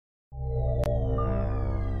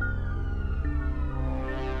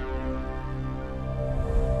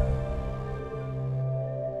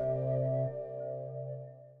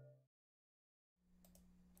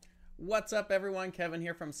What's up, everyone? Kevin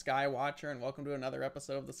here from Skywatcher, and welcome to another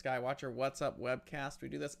episode of the Skywatcher What's Up webcast. We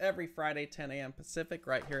do this every Friday, 10 a.m. Pacific,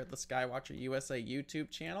 right here at the Skywatcher USA YouTube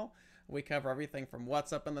channel. We cover everything from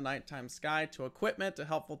what's up in the nighttime sky to equipment to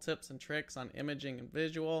helpful tips and tricks on imaging and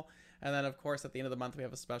visual. And then, of course, at the end of the month, we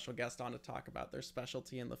have a special guest on to talk about their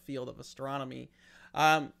specialty in the field of astronomy.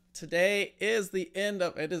 Today is it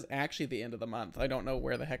is actually the end of the month. I don't know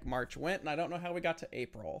where the heck March went, and I don't know how we got to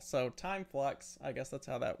April. So time flux, I guess that's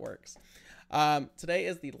how that works. Today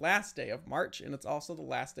is the last day of March, and it's also the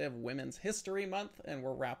last day of Women's History Month, and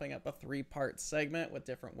we're wrapping up a 3-part segment with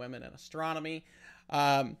different women in astronomy.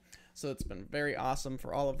 So it's been very awesome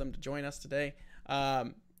for all of them to join us today.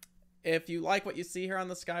 If you like what you see here on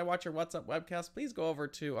the Skywatcher What's Up webcast, please go over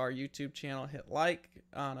to our YouTube channel, hit like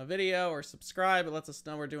on a video or subscribe. It lets us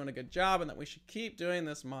know we're doing a good job and that we should keep doing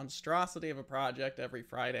this monstrosity of a project every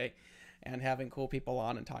Friday and having cool people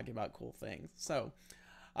on and talking about cool things. So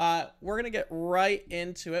we're going to get right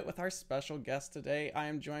into it with our special guest today. I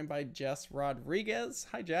am joined by Jess Rodriguez.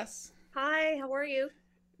 Hi, Jess. Hi, how are you?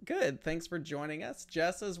 Good. Thanks for joining us.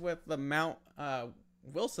 Jess is with the Mount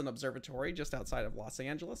Wilson Observatory just outside of Los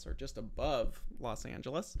Angeles, or just above Los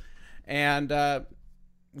Angeles. And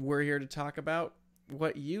we're here to talk about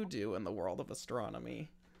what you do in the world of astronomy.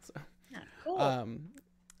 So, Yeah, cool.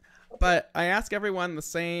 but I ask everyone the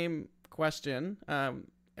same question, and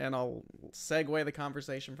I'll segue the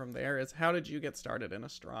conversation from there, is how did you get started in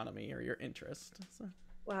astronomy or your interest? So.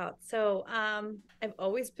 Wow. I've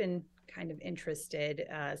always been kind of interested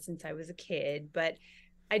since I was a kid, but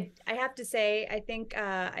I have to say, I think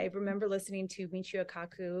I remember listening to Michio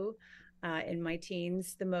Kaku in my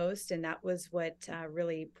teens the most, and that was what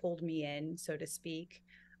really pulled me in, so to speak.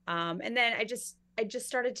 And then I just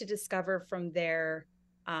started to discover from there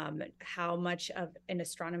how much of an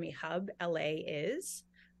astronomy hub LA is.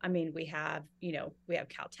 I mean, we have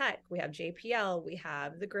Caltech, we have JPL, we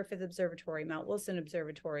have the Griffith Observatory, Mount Wilson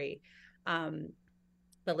Observatory.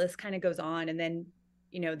 The list kind of goes on, and then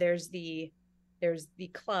there's the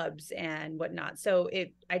clubs and whatnot.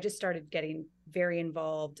 I just started getting very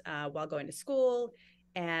involved while going to school,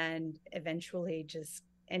 and eventually just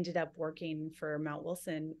ended up working for Mount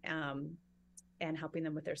Wilson and helping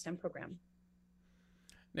them with their STEM program.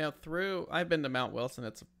 Now, I've been to Mount Wilson.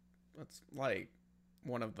 It's like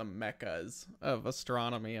one of the meccas of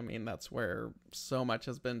astronomy. I mean, that's where so much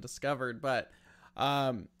has been discovered. But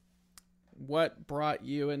what brought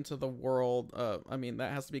you into the world? I mean,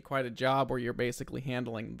 that has to be quite a job where you're basically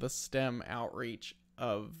handling the STEM outreach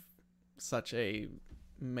of such a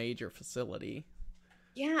major facility.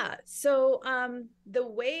 Yeah. The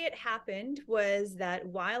way it happened was that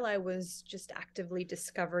while I was just actively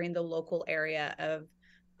discovering the local area of,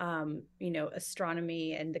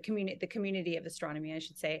 astronomy and the community of astronomy, I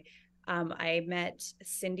should say, I met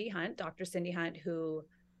Cindy Hunt, Dr. Cindy Hunt, who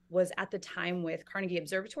was at the time with Carnegie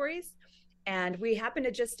Observatories. And we happened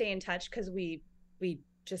to just stay in touch because we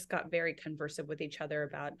just got very conversive with each other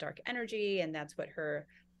about dark energy. And that's what her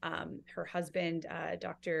husband,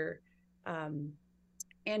 Dr.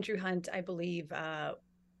 Andrew Hunt, I believe,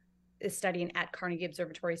 is studying at Carnegie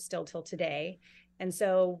Observatory still till today. And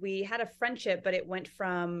so we had a friendship, but it went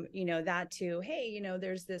from, that to, hey,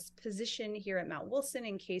 there's this position here at Mount Wilson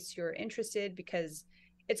in case you're interested, because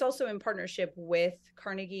it's also in partnership with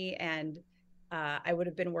Carnegie, and I would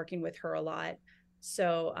have been working with her a lot.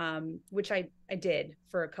 So, which I did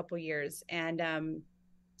for a couple years. And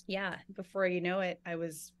yeah, before you know it,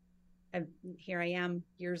 here I am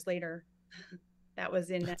years later. That was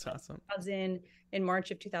That's awesome. in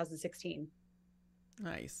March of 2016.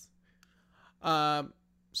 Nice.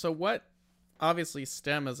 So obviously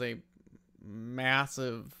STEM is a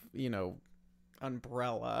massive,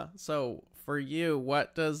 umbrella. So for you,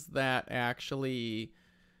 what does that actually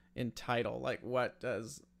entitle? Like, what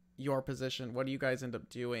does your position, what do you guys end up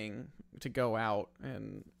doing to go out,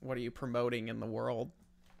 and what are you promoting in the world?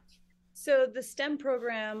 So the STEM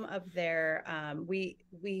program up there, we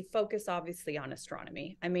focus obviously on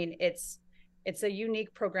astronomy. I mean, it's a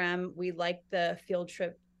unique program. We like the field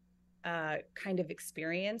trip kind of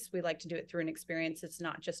experience. We like to do it through an experience. It's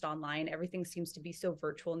not just online. Everything seems to be so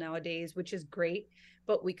virtual nowadays, which is great.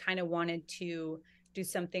 But we kind of wanted to do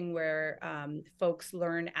something where folks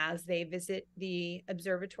learn as they visit the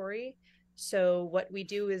observatory. So what we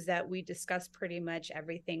do is that we discuss pretty much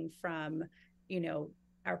everything from,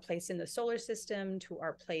 our place in the solar system to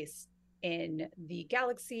our place in the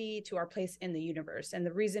galaxy to our place in the universe. And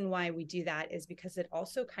the reason why we do that is because it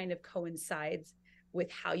also kind of coincides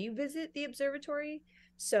with how you visit the observatory.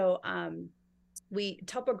 So we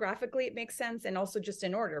topographically, it makes sense, and also just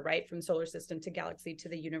in order, right? From solar system to galaxy to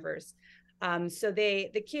the universe. So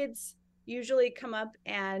the kids usually come up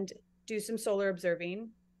and do some solar observing.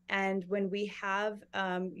 And when we have,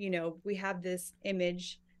 we have this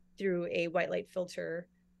image through a white light filter,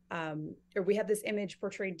 or we have this image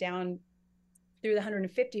portrayed down through the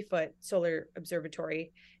 150-foot solar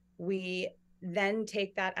observatory, we then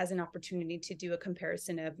take that as an opportunity to do a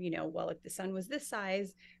comparison of, well, if the sun was this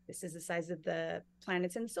size, this is the size of the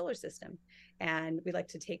planets in the solar system. And we like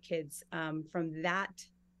to take kids from that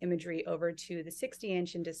imagery over to the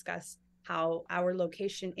 60-inch and discuss how our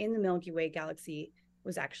location in the Milky Way galaxy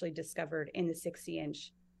was actually discovered in the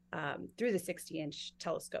 60-inch, through the 60-inch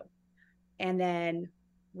telescope. And then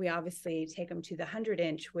we obviously take them to the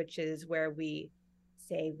 100-inch, which is where we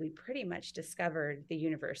say we pretty much discovered the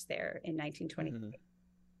universe there in 1923. Mm-hmm.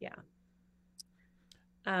 Yeah.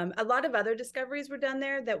 A lot of other discoveries were done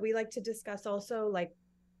there that we like to discuss also, like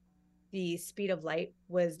the speed of light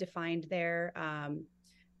was defined there.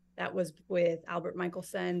 That was with Albert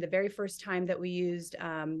Michelson. The very first time that we used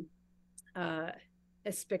a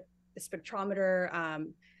spectrometer,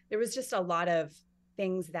 there was just a lot of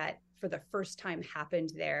things that for the first time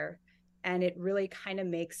happened there. And it really kind of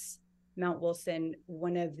makes Mount Wilson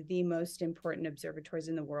one of the most important observatories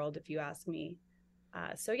in the world, if you ask me.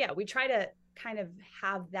 So yeah, we try to kind of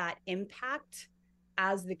have that impact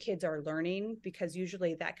as the kids are learning, because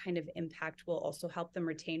usually that kind of impact will also help them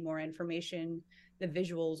retain more information, the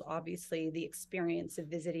visuals, obviously, the experience of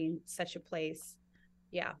visiting such a place.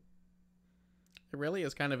 Yeah. It really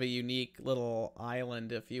is kind of a unique little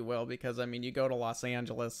island, if you will, because, I mean, you go to Los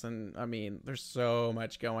Angeles and, I mean, there's so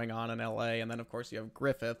much going on in LA. And then, of course, you have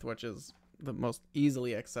Griffith, which is the most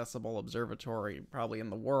easily accessible observatory probably in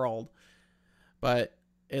the world. But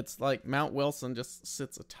it's like Mount Wilson just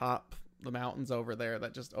sits atop the mountains over there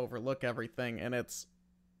that just overlook everything. And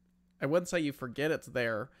I wouldn't say you forget it's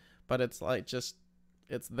there, but it's like just,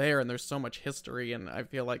 it's there and there's so much history. And I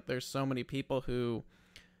feel like there's so many people who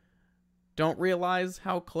don't realize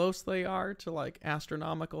how close they are to like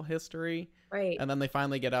astronomical history. Right. And then they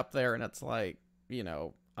finally get up there and it's like,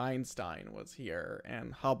 Einstein was here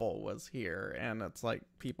and Hubble was here. And it's like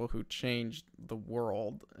people who changed the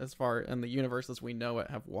world as far and the universe as we know it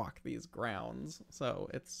have walked these grounds. So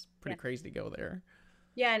it's pretty crazy to go there.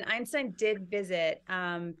 Yeah, and Einstein did visit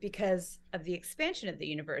because of the expansion of the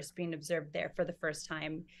universe being observed there for the first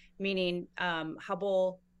time, meaning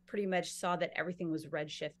Hubble pretty much saw that everything was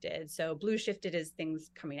redshifted. So blue shifted is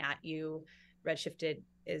things coming at you, redshifted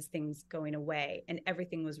is things going away, and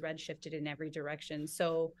everything was redshifted in every direction.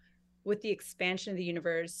 So with the expansion of the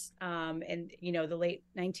universe and the late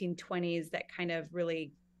 1920s, that kind of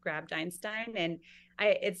really grabbed Einstein. And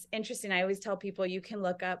it's interesting, I always tell people you can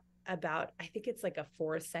look up about, I think it's like a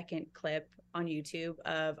 4-second clip on YouTube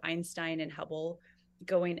of Einstein and Hubble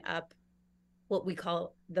going up what we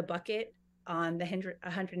call the bucket on the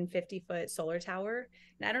 150-foot solar tower.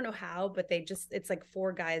 And I don't know how, but it's like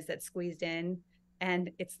 4 guys that squeezed in,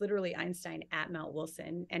 and it's literally Einstein at Mount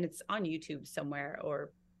Wilson, and it's on YouTube somewhere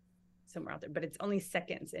or somewhere out there, but it's only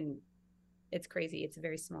seconds and it's crazy. It's a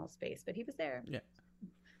very small space, but he was there. Yeah.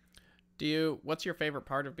 What's your favorite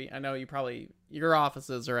part of being, I know your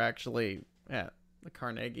offices are actually at the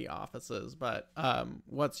Carnegie offices, but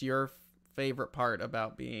what's your favorite part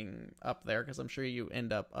about being up there? Because I'm sure you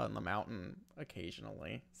end up on the mountain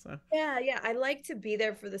occasionally. So yeah, I like to be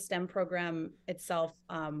there for the STEM program itself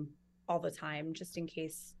all the time, just in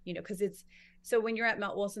case, because so when you're at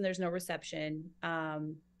Mount Wilson, there's no reception.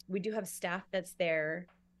 We do have staff that's there,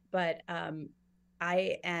 but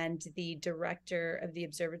I and the director of the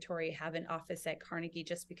observatory have an office at Carnegie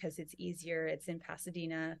just because it's easier. It's in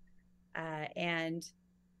Pasadena. And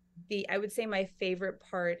I would say my favorite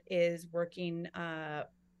part is working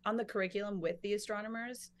on the curriculum with the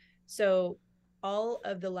astronomers. So all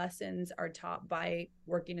of the lessons are taught by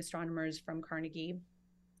working astronomers from Carnegie.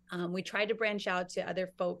 We tried to branch out to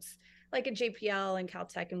other folks like at JPL and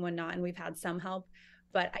Caltech and whatnot, and we've had some help.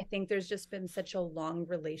 But I think there's just been such a long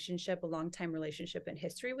time relationship in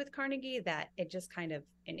history with Carnegie that it just kind of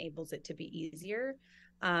enables it to be easier.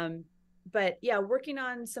 But yeah, working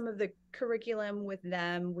on some of the curriculum with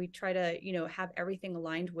them, we try to, have everything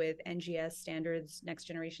aligned with NGS standards, next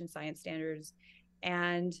generation science standards.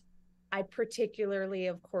 And I particularly,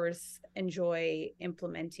 of course, enjoy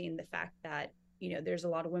implementing the fact that, there's a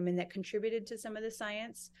lot of women that contributed to some of the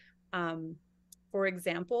science. For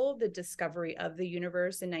example, the discovery of the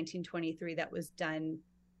universe in 1923 that was done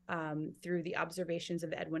through the observations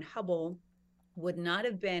of Edwin Hubble would not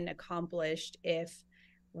have been accomplished if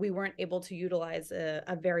we weren't able to utilize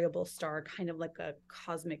a variable star, kind of like a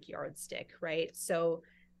cosmic yardstick, right? So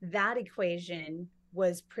that equation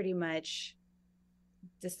was pretty much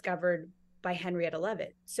discovered by Henrietta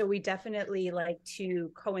Leavitt. So we definitely like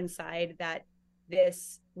to coincide that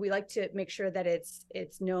this, we like to make sure that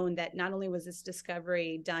it's known that not only was this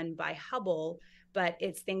discovery done by Hubble, but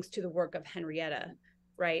it's thanks to the work of Henrietta,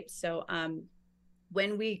 right? So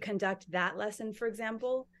when we conduct that lesson, for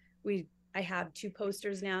example, I have two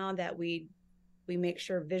posters now that we make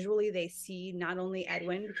sure visually they see not only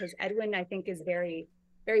Edwin, because Edwin I think is very,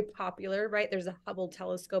 very popular, right? There's a Hubble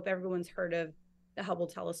telescope. Everyone's heard of the Hubble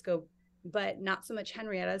telescope, but not so much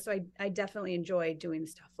Henrietta. So I definitely enjoy doing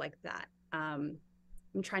stuff like that. I'm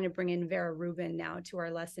trying to bring in Vera Rubin now to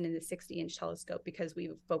our lesson in the 60-inch telescope because we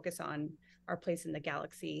focus on our place in the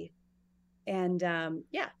galaxy. And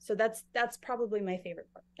yeah, so that's probably my favorite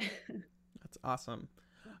part. That's awesome.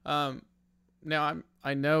 Now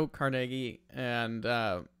I know Carnegie, and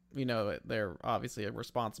they're obviously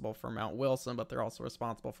responsible for Mount Wilson, but they're also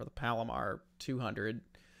responsible for the Palomar 200,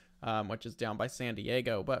 which is down by San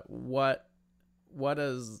Diego. But what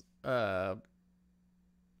is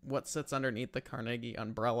what sits underneath the Carnegie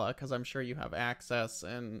umbrella? Because I'm sure you have access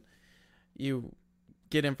and you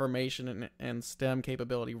get information and STEM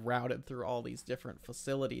capability routed through all these different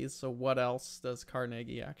facilities. So what else does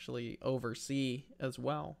Carnegie actually oversee as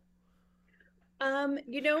well?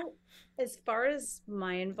 You know, as far as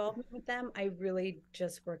my involvement with them, I really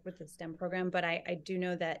just work with the STEM program, but I do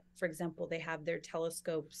know that, for example, they have their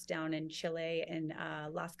telescopes down in Chile in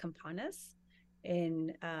Las Campanas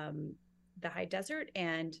in the high desert,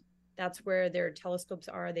 and that's where their telescopes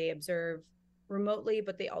are. They observe remotely,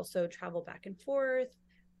 but they also travel back and forth.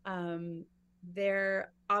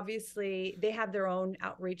 They're obviously, they have their own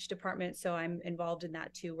outreach department, so I'm involved in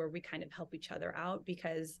that too, where we kind of help each other out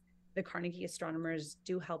because the Carnegie astronomers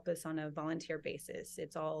do help us on a volunteer basis.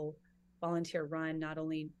 It's all volunteer run, not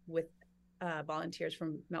only with volunteers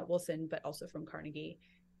from Mount Wilson, but also from Carnegie.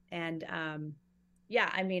 And yeah,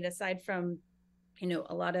 I mean, aside from,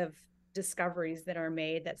 a lot of discoveries that are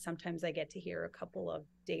made that sometimes I get to hear a couple of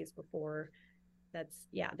days before,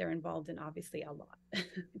 they're involved in obviously a lot.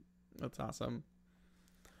 That's awesome.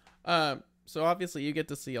 So obviously you get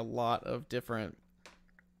to see a lot of different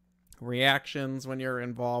reactions when you're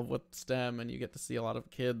involved with STEM, and you get to see a lot of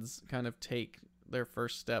kids kind of take their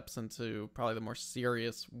first steps into probably the more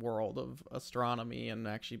serious world of astronomy and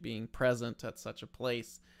actually being present at such a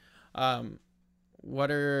place. What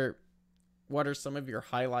are some of your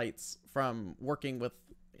highlights from working with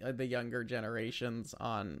the younger generations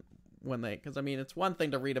on when they, because I mean, it's one thing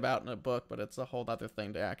to read about in a book, but it's a whole other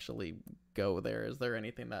thing to actually go there. Is there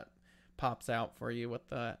anything that pops out for you with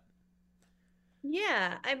that?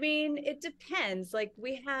 Yeah, I mean, it depends. Like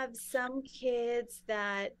we have some kids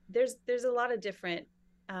that there's a lot of different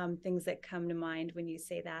things that come to mind when you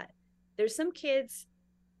say that. There's some kids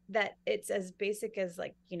that it's as basic as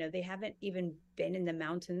like, they haven't even been in the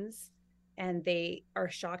mountains and they are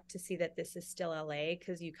shocked to see that this is still LA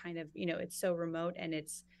because you kind of, it's so remote and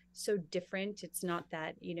it's so different. It's not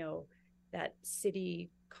that, that city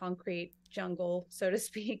concrete jungle, so to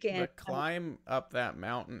speak. The And climb up that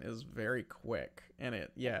mountain is very quick, and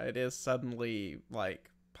it is suddenly like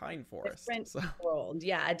pine forest. different So world.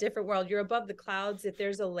 Yeah, a different world. You're above the clouds. If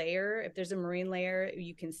there's a layer, if there's a marine layer,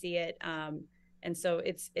 you can see it. And so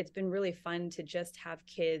it's been really fun to just have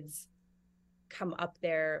kids come up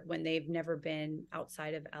there when they've never been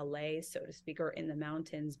outside of LA, so to speak, or in the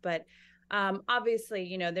mountains. But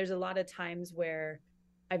obviously, there's a lot of times where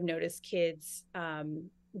I've noticed kids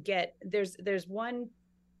there's one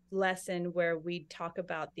lesson where we talk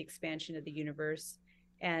about the expansion of the universe,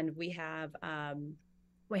 and we have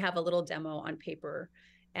a little demo on paper,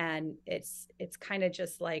 and it's kind of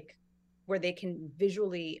just like where they can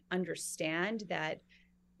visually understand that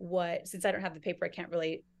since I don't have the paper, I can't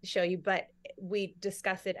really show you, but we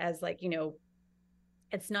discuss it as like,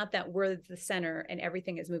 it's not that we're the center and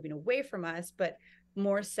everything is moving away from us, but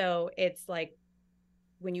more so it's like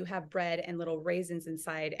when you have bread and little raisins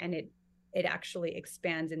inside and it actually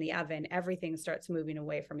expands in the oven, everything starts moving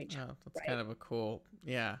away from each other. that's right? kind of a cool,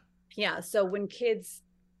 yeah. Yeah. So when kids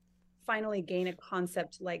finally gain a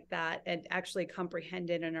concept like that and actually comprehend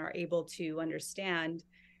it and are able to understand,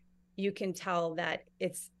 you can tell that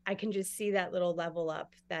I can just see that little level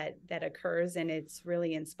up that occurs, and it's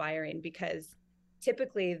really inspiring because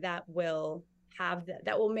typically that will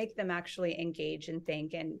make them actually engage and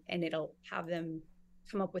think, and it'll have them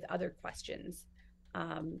come up with other questions.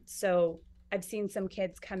 So I've seen some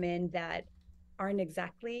kids come in that aren't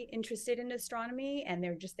exactly interested in astronomy and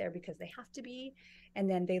they're just there because they have to be, and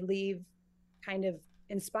then they leave kind of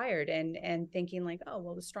inspired and thinking like, oh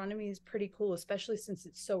well, astronomy is pretty cool, especially since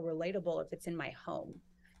it's so relatable if it's in my home.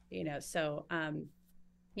 So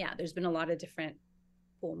yeah, there's been a lot of different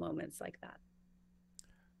cool moments like that.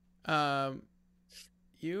 Um,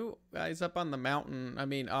 you guys up on the mountain, I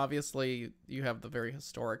mean, obviously you have the very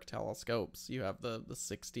historic telescopes. You have the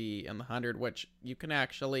 60 and the 100, which you can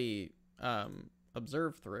actually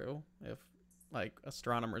observe through. If like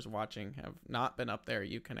astronomers watching have not been up there,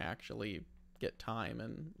 you can actually get time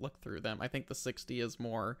and look through them. I think the 60 is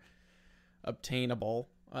more obtainable.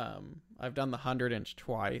 I've done the 100-inch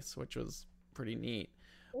twice, which was pretty neat.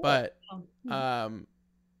 Cool. But Oh,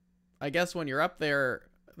 I guess when you're up there,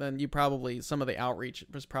 then you probably, some of the outreach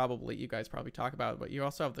was probably, you guys probably talk about it, but you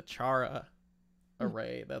also have the Chara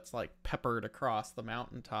array that's like peppered across the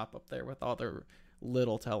mountaintop up there with all their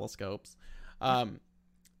little telescopes.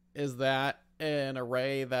 Is that an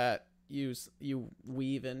array that you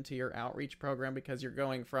weave into your outreach program, because you're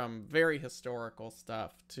going from very historical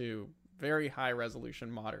stuff to very high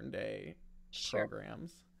resolution modern day sure.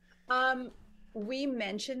 programs? Um, we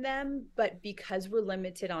mention them, but because we're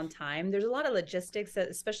limited on time, there's a lot of logistics,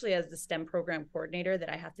 especially as the STEM program coordinator, that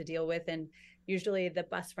I have to deal with. And usually the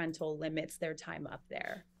bus rental limits their time up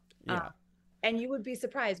there. Yeah. And you would be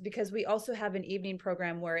surprised because we also have an evening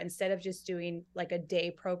program where instead of just doing like a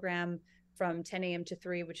day program from 10 a.m. to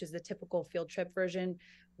 3, which is the typical field trip version,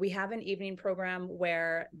 we have an evening program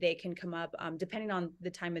where they can come up, depending on the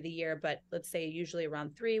time of the year, but let's say usually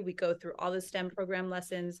around 3, we go through all the STEM program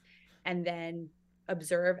lessons and then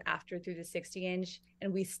observe after through the 60-inch.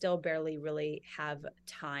 And we still barely really have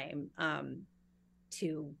time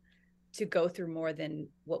to go through more than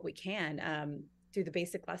what we can through the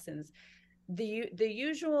basic lessons. The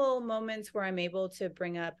usual moments where I'm able to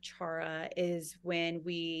bring up Chara is when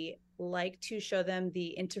we like to show them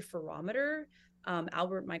the interferometer.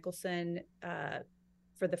 Albert Michelson,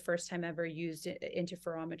 for the first time ever, used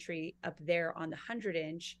interferometry up there on the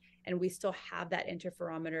 100-inch, and we still have that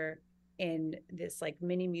interferometer in this like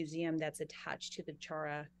mini museum that's attached to the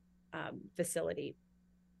Chara facility.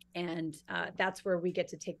 And that's where we get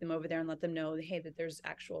to take them over there and let them know, hey, that there's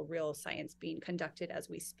actual real science being conducted as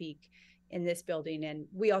we speak in this building. And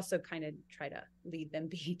we also kind of try to lead them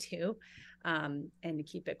be too, and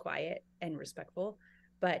keep it quiet and respectful.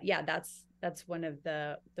 But yeah, that's one of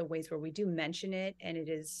the ways where we do mention it, and it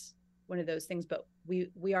is one of those things. But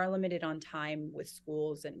we are limited on time with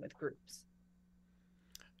schools and with groups.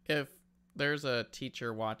 If there's a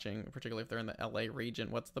teacher watching, particularly if they're in the LA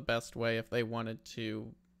region, what's the best way if they wanted to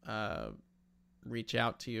reach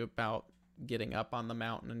out to you about getting up on the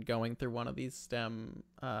mountain and going through one of these STEM,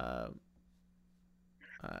 I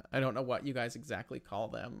don't know what you guys exactly call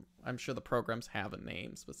them. I'm sure the programs have a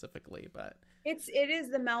name specifically, but It is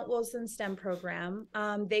the Mount Wilson STEM program.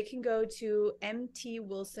 They can go to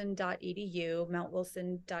mtwilson.edu,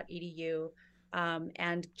 mountwilson.edu,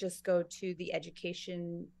 and just go to the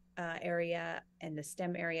education area and the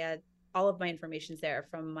STEM area. All of my information's there,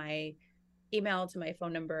 from my email to my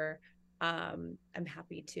phone number. I'm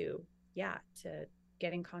happy to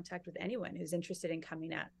get in contact with anyone who's interested in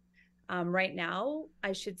coming up. Right now,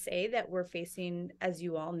 I should say that we're facing, as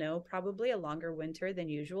you all know, probably a longer winter than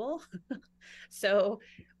usual. So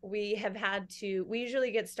we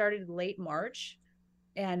usually get started late March,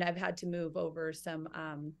 and I've had to move over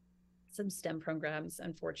some STEM programs,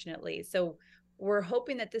 unfortunately. So we're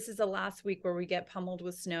hoping that this is the last week where we get pummeled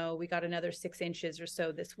with snow. We got another 6 inches or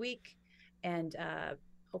so this week. And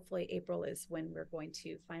hopefully April is when we're going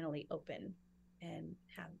to finally open and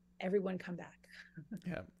have everyone come back.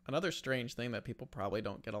 Yeah. Another strange thing that people probably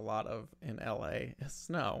don't get a lot of in LA is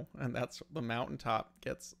snow. And that's the mountaintop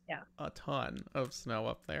gets a ton of snow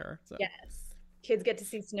up there. So. Yes. Kids get to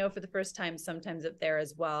see snow for the first time sometimes up there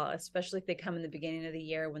as well, especially if they come in the beginning of the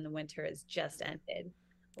year when the winter has just ended.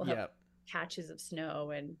 We'll have patches of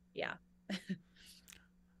snow and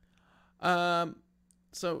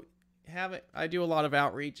So I do a lot of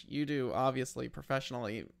outreach. You do obviously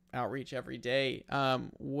professionally outreach every day.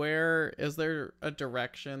 Where is there a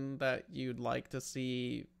direction that you'd like to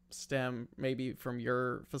see STEM maybe from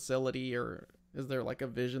your facility, or is there like a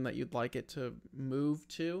vision that you'd like it to move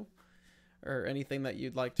to, or anything that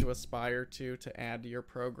you'd like to aspire to add to your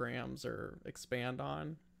programs or expand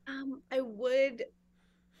on? I would,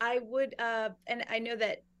 and I know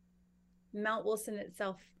that Mount Wilson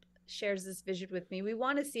itself shares this vision with me. We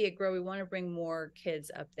want to see it grow. We want to bring more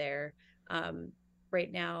kids up there.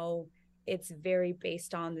 Right now, it's very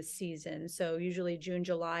based on the season. So usually June,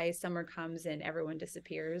 July, summer comes and everyone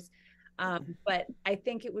disappears. But I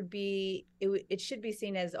think it should be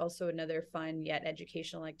seen as also another fun yet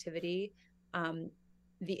educational activity.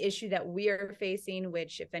 The issue that we are facing,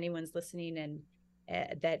 which if anyone's listening and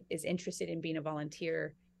that is interested in being a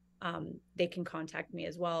volunteer, they can contact me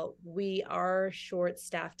as well. We are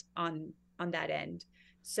short-staffed on that end.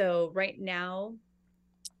 So right now,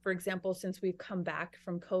 for example, since we've come back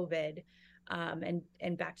from COVID,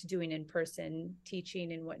 and back to doing in-person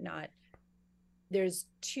teaching and whatnot, there's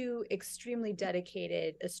two extremely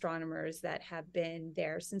dedicated astronomers that have been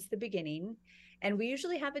there since the beginning. And we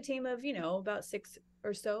usually have a team of, about six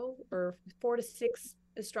or so, or 4 to 6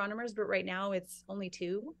 astronomers, but right now it's only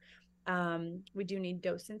two. We do need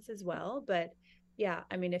docents as well. But yeah,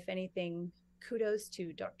 I mean, if anything, kudos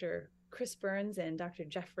to Dr. Chris Burns and Dr.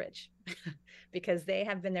 Jeff Rich, because they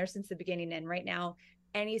have been there since the beginning. And right now,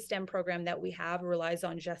 any STEM program that we have relies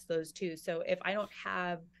on just those two. So if I don't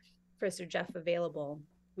have Chris or Jeff available,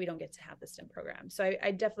 we don't get to have the STEM program. So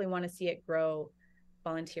I definitely want to see it grow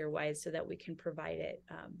volunteer wise so that we can provide it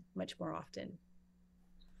much more often.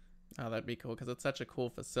 Oh, that'd be cool because it's such a cool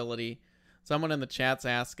facility. Someone in the chat's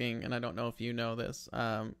asking, and I don't know if you know this,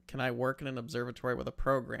 can I work in an observatory with a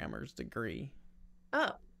programmer's degree?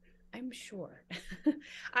 Oh, I'm sure.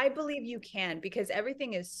 I believe you can, because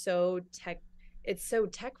everything is so tech, it's so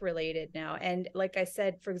tech related now. And like I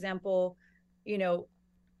said, for example, you know,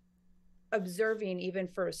 observing, even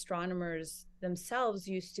for astronomers themselves,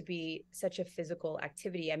 used to be such a physical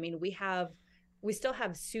activity. I mean, we still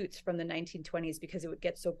have suits from the 1920s because it would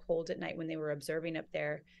get so cold at night when they were observing up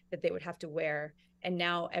there that they would have to wear. And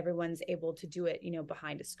now everyone's able to do it,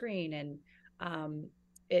 behind a screen. And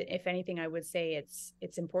if anything, I would say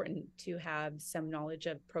it's important to have some knowledge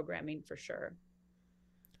of programming for sure.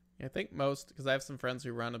 I think most, because I have some friends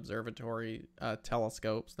who run observatory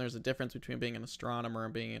telescopes. There's a difference between being an astronomer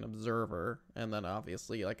and being an observer, and then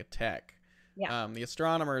obviously like a tech. Yeah. The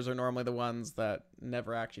astronomers are normally the ones that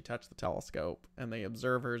never actually touch the telescope, and the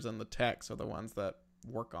observers and the techs are the ones that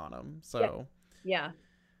work on them. So yeah.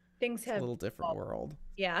 Things it's a have little different evolved. world.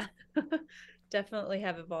 Yeah. Definitely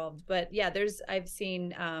have evolved. But yeah, I've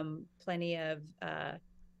seen plenty of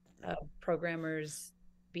programmers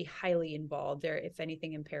be highly involved. They're, if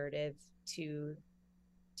anything, imperative to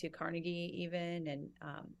Carnegie even. And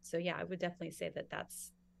so yeah, I would definitely say that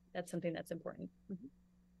that's something that's important.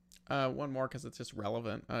 One more because it's just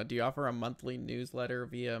relevant. Do you offer a monthly newsletter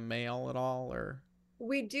via mail at all, or?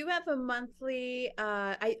 We do have a monthly,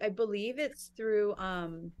 I believe it's through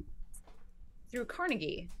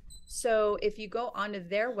Carnegie. So if you go onto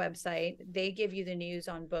their website, they give you the news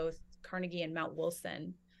on both Carnegie and Mount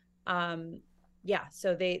Wilson. Yeah,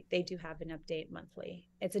 so they do have an update monthly.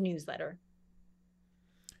 It's a newsletter.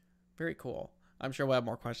 Very cool. I'm sure we'll have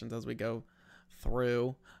more questions as we go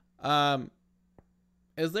through.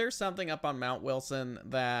 Is there something up on Mount Wilson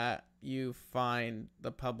that you find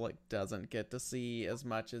the public doesn't get to see as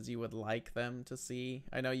much as you would like them to see?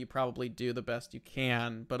 I know you probably do the best you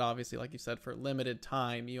can, but obviously, like you said, for limited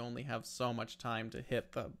time, you only have so much time to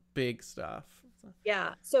hit the big stuff.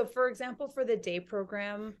 Yeah. So for example, for the day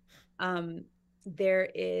program, there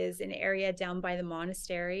is an area down by the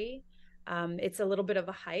monastery. It's a little bit of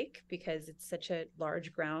a hike because it's such a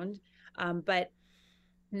large ground. But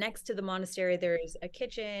next to the monastery, there's a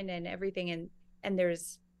kitchen and everything. And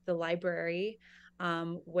there's the library,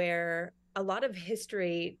 where a lot of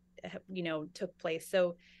history, took place.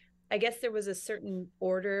 So I guess there was a certain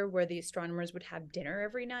order where the astronomers would have dinner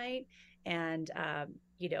every night, and a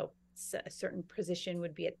certain position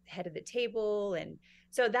would be at the head of the table. And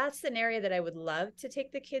so that's an area that I would love to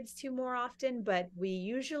take the kids to more often, but we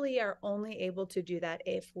usually are only able to do that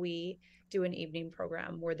if we do an evening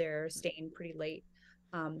program where they're staying pretty late,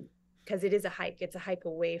 because it is a hike. It's a hike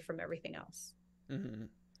away from everything else. Mm-hmm.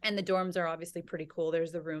 And the dorms are obviously pretty cool.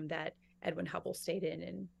 There's the room that Edwin Hubble stayed in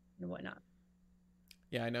and whatnot.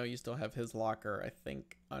 Yeah, I know you still have his locker, I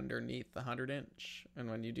think, underneath the 100-inch. And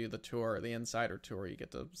when you do the tour, the insider tour, you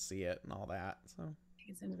get to see it and all that. So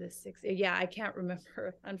it's into the 60s. Yeah, I can't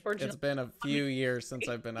remember, unfortunately. It's been a few years since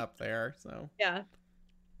I've been up there. So yeah.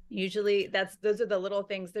 Usually those are the little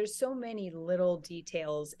things. There's so many little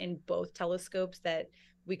details in both telescopes that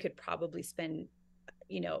we could probably spend,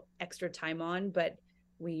 extra time on, but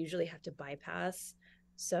we usually have to bypass.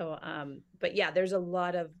 So, but yeah, there's a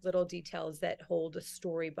lot of little details that hold a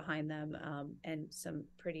story behind them, and some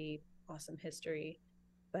pretty awesome history,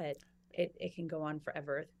 but it can go on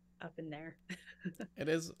forever up in there. It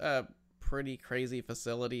is a pretty crazy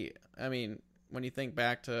facility. I mean, when you think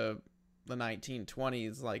back to the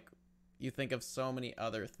 1920s, like, you think of so many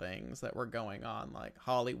other things that were going on, like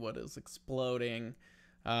Hollywood is exploding.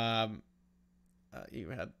 You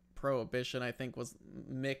had Prohibition, I think, was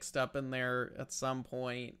mixed up in there at some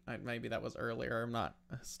point. Maybe that was earlier. I'm not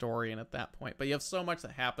a historian at that point, but you have so much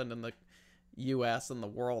that happened in the US and the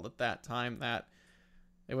world at that time that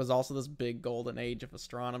it was also this big golden age of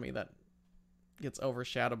astronomy that gets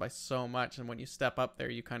overshadowed by so much. And when you step up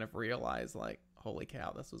there, you kind of realize, like, holy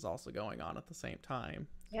cow, this was also going on at the same time.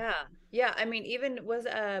 Yeah. Yeah. I mean, even was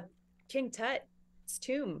King Tut's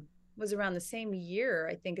tomb was around the same year,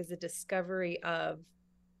 I think, as the discovery of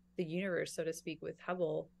the universe, so to speak, with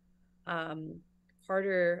Hubble. Um,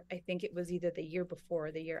 Carter, I think it was either the year before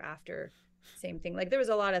or the year after. Same thing. Like there was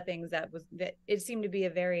a lot of things that it seemed to be a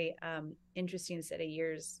very interesting set of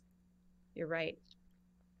years. You're right.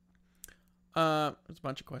 There's a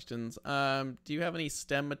bunch of questions. Do you have any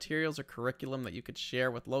STEM materials or curriculum that you could share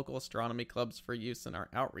with local astronomy clubs for use in our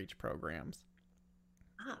outreach programs?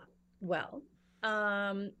 Ah, well,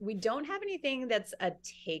 we don't have anything that's a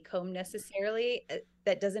take home necessarily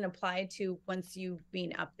that doesn't apply to once you've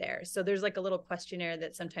been up there. So there's like a little questionnaire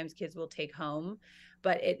that sometimes kids will take home,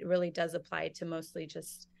 but it really does apply to mostly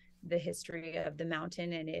just the history of the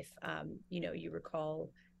mountain. And if, you recall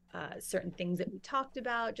certain things that we talked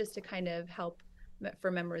about just to kind of help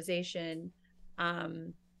for memorization.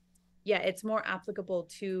 Um, yeah, it's more applicable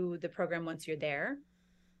to the program once you're there.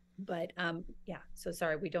 But yeah, so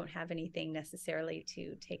sorry, we don't have anything necessarily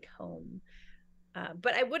to take home.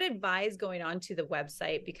 But I would advise going on to the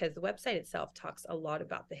website because the website itself talks a lot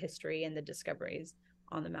about the history and the discoveries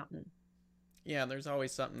on the mountain. Yeah, there's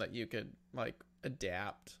always something that you could like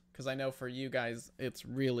adapt because I know for you guys it's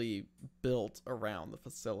really built around the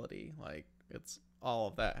facility. Like it's all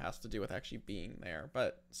of that has to do with actually being there.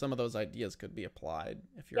 But some of those ideas could be applied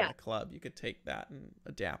if you're in Yeah, a club. You could take that and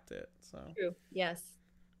adapt it. So true. Yes,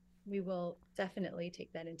 we will definitely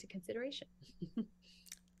take that into consideration.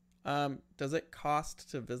 does it cost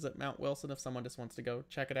to visit Mount Wilson if someone just wants to go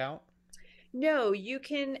check it out? No, you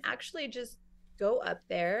can actually just go up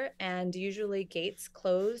there, and usually gates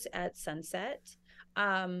close at sunset.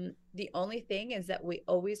 The only thing is that we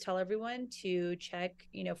always tell everyone to check,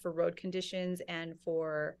 for road conditions and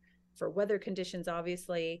for weather conditions,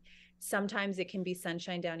 obviously. Sometimes it can be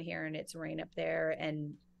sunshine down here and it's rain up there,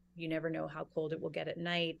 and you never know how cold it will get at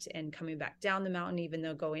night. And coming back down the mountain, even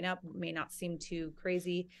though going up may not seem too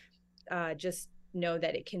crazy, just know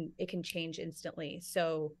that it can change instantly.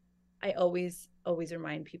 So I always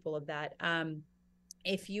remind people of that.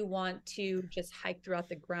 If you want to just hike throughout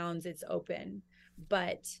the grounds, it's open,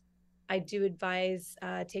 but I do advise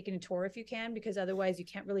taking a tour if you can, because otherwise you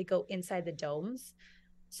can't really go inside the domes.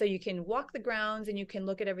 So you can walk the grounds and you can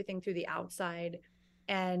look at everything through the outside.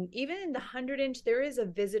 And even in the 100-inch, there is a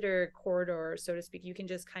visitor corridor, so to speak. You can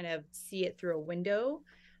just kind of see it through a window.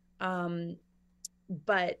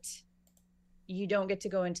 But you don't get to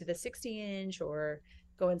go into the 60-inch or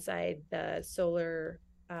go inside the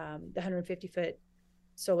 150-foot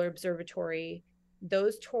solar observatory.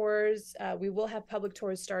 Those tours, we will have public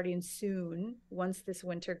tours starting soon once this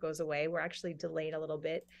winter goes away. We're actually delayed a little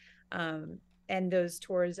bit. And those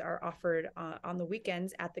tours are offered on the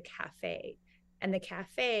weekends at the cafe. And the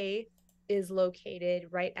cafe is located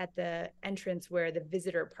right at the entrance where the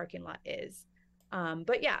visitor parking lot is.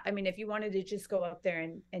 But yeah, I mean, if you wanted to just go up there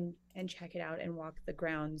and check it out and walk the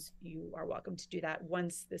grounds, you are welcome to do that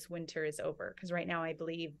once this winter is over. Because right now, I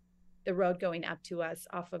believe the road going up to us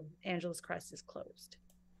off of Angeles Crest is closed.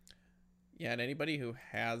 Yeah, and anybody who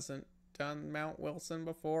hasn't done Mount Wilson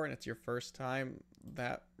before and it's your first time,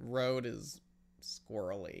 that road is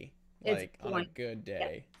squirrely, It's like on a good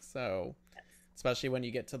day. Yes. So, Yes. especially when you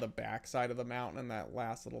get to the back side of the mountain and that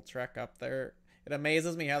last little trek up there, it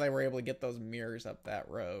amazes me how they were able to get those mirrors up that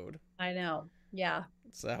road. I know. Yeah.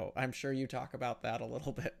 So, I'm sure you talk about that a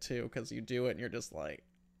little bit too, because you do it and you're just like,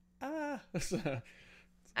 ah.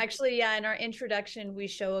 Actually, yeah, in our introduction, we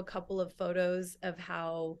show a couple of photos of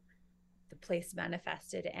how the place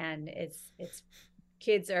manifested, and it's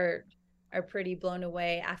kids are pretty blown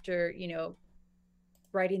away after,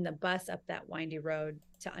 riding the bus up that windy road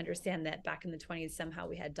to understand that back in the 20s somehow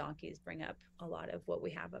we had donkeys bring up a lot of what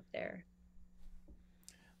we have up there.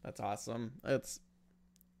 That's awesome. It's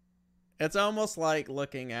almost like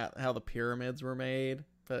looking at how the pyramids were made,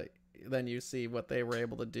 but then you see what they were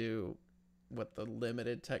able to do with the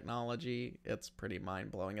limited technology. It's pretty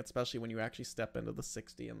mind-blowing, especially when you actually step into the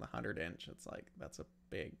 60 and the 100-inch. It's like that's a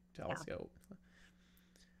big telescope.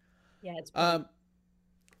 Yeah, it's pretty-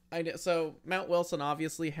 So Mount Wilson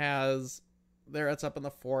obviously has there. It's up in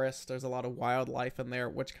the forest. There's a lot of wildlife in there,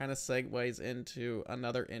 which kind of segues into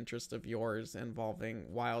another interest of yours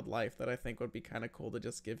involving wildlife that I think would be kind of cool to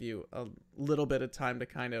just give you a little bit of time to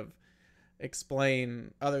kind of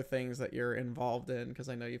explain other things that you're involved in, because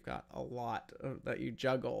I know you've got a lot that you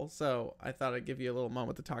juggle. So I thought I'd give you a little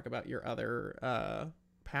moment to talk about your other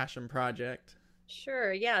passion project.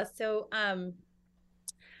 Sure. Yeah. So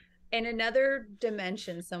in another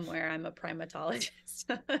dimension somewhere, I'm a primatologist.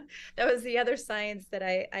 That was the other science that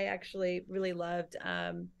I actually really loved.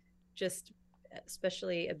 Just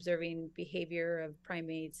especially observing behavior of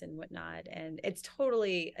primates and whatnot. And it's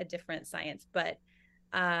totally a different science, but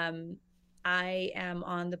I am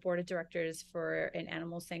on the board of directors for an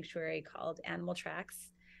animal sanctuary called Animal Tracks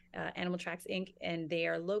Inc., and they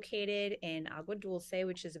are located in Agua Dulce,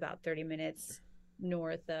 which is about 30 minutes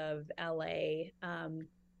north of LA.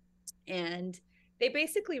 And they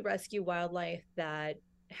basically rescue wildlife that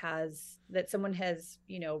someone has,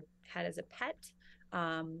 had as a pet,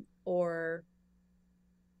 or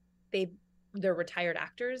they're retired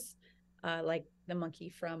actors, like the monkey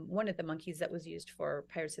from one of the monkeys that was used for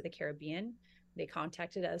Pirates of the Caribbean. They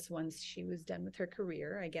contacted us once she was done with her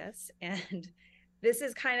career, I guess. And this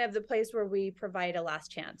is kind of the place where we provide a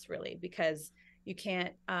last chance, really, because you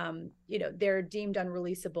can't, they're deemed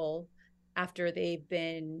unreleasable after they've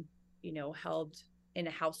been, held in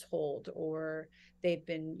a household, or they've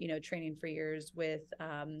been, training for years with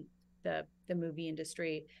the movie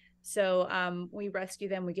industry. So we rescue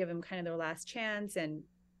them, we give them kind of their last chance, and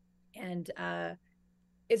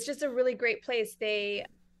it's just a really great place. They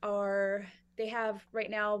have right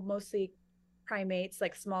now mostly primates,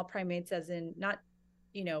 like small primates, as in not,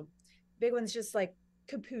 big ones, just like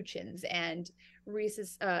capuchins and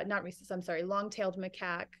long-tailed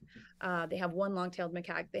macaque. They have one long-tailed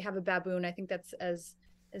macaque. They have a baboon. I think that's as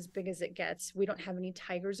big as it gets. We don't have any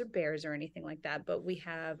tigers or bears or anything like that, but we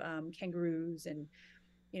have kangaroos and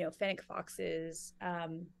fennec foxes.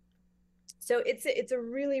 So it's a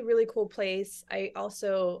really, really cool place. I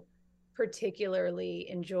also particularly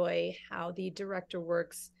enjoy how the director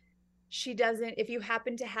works. She doesn't, if you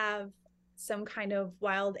happen to have some kind of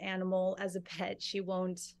wild animal as a pet, she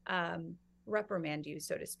won't reprimand you,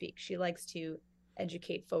 so to speak. She likes to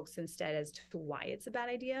educate folks instead as to why it's a bad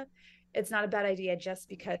idea. It's not a bad idea just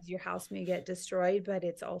because your house may get destroyed, but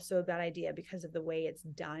it's also a bad idea because of the way it's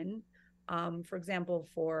done. For example,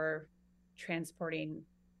 for transporting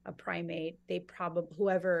a primate,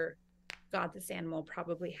 whoever got this animal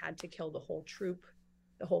probably had to kill the whole troop,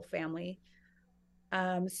 the whole family.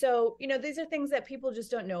 So these are things that people just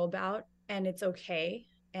don't know about, and it's okay.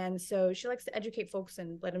 And so she likes to educate folks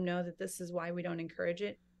and let them know that this is why we don't encourage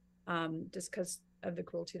it, just because of the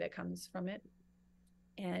cruelty that comes from it.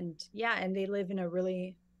 And they live in a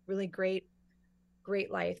really, really great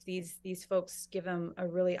life. These folks give them a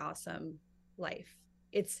really awesome life.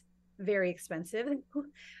 It's very expensive.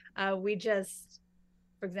 We just,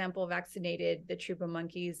 for example, vaccinated the troop of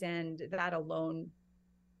monkeys, and that alone,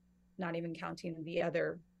 not even counting the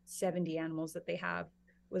other 70 animals that they have,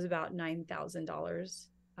 was about $9,000.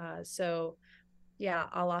 So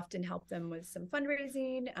I'll often help them with some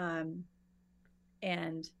fundraising.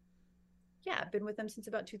 And I've been with them since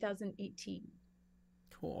about 2018.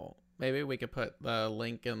 Cool. Maybe we could put the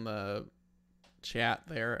link in the chat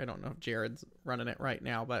there. I don't know if Jared's running it right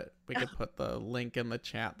now, but we could put the link in the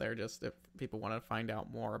chat there, just if people want to find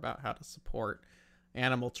out more about how to support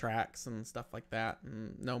Animal Tracks and stuff like that,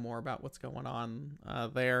 and know more about what's going on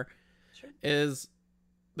there. Sure. Is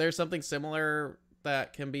there something similar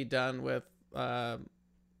that can be done with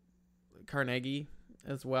Carnegie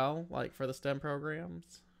as well, like for the STEM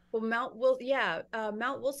programs? Well, Mount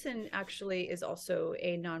Wilson actually is also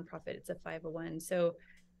a nonprofit. It's a 501. So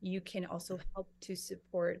you can also help to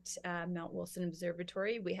support Mount Wilson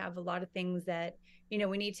Observatory. We have a lot of things that,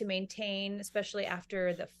 we need to maintain, especially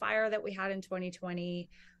after the fire that we had in 2020.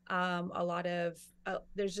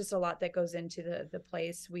 There's just a lot that goes into the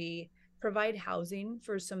place. We provide housing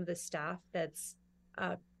for some of the staff that's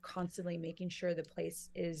constantly making sure the place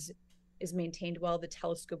is maintained well. The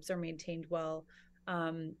telescopes are maintained well.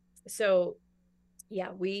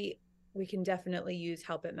 We can definitely use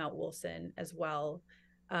help at Mount Wilson as well.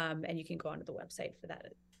 And you can go onto the website for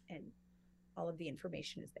that, and all of the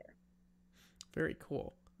information is there. Very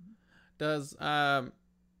cool. Does now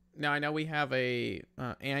I know we have a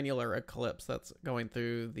annular eclipse that's going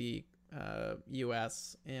through the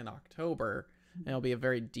U.S. in October, and it'll be a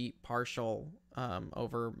very deep partial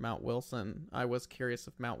over Mount Wilson. I was curious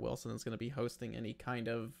if Mount Wilson is going to be hosting any kind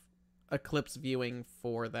of eclipse viewing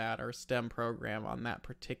for that, or STEM program on that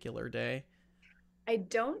particular day. I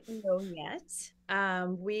don't know yet.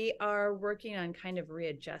 We are working on kind of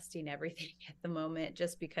readjusting everything at the moment,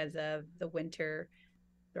 just because of the winter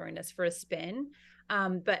throwing us for a spin.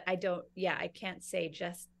 But I can't say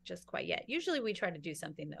just quite yet. Usually we try to do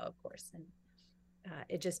something, though, of course. And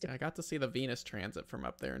it just... I got to see the Venus transit from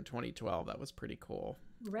up there in 2012. That was pretty cool.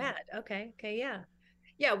 Rad. Okay.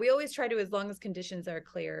 Yeah, we always try to, as long as conditions are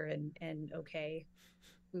clear and okay,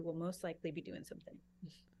 we will most likely be doing something.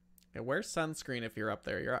 Yeah, wear sunscreen if you're up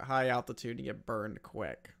there. You're at high altitude and you get burned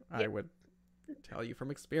quick. Yep. I would tell you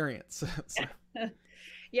from experience.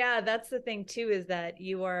 Yeah, that's the thing too, is that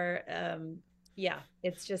you are, yeah,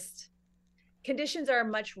 it's just conditions are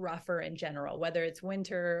much rougher in general, whether it's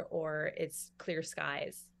winter or it's clear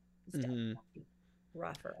skies. It's Hmm. definitely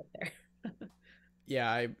rougher up there.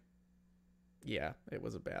 Yeah, yeah, it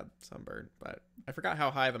was a bad sunburn, but I forgot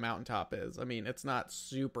how high the mountaintop is. I mean, it's not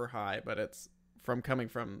super high, but it's from coming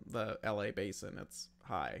from the LA basin, it's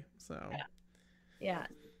high. So, Yeah.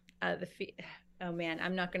 Yeah. The oh man,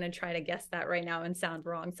 I'm not going to try to guess that right now and sound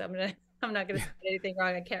wrong. So I'm not going to say anything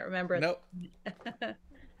wrong. I can't remember nope. it.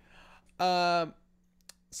 Um,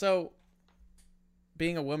 so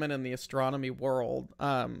being a woman in the astronomy world,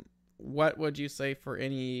 what would you say for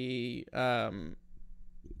any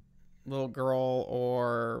little girl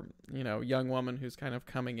or young woman who's kind of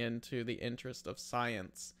coming into the interest of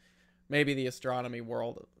science, maybe the astronomy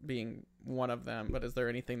world being one of them, but is there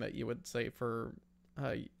anything that you would say for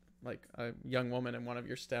uh, like a young woman in one of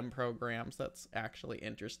your STEM programs that's actually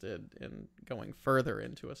interested in going further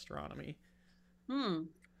into astronomy? Hmm.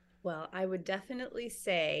 Well, I would definitely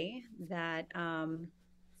say that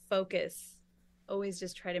focus, always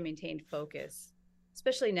just try to maintain focus,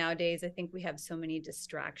 especially nowadays. I think we have so many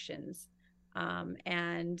distractions.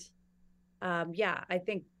 And yeah, I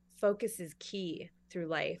think focus is key through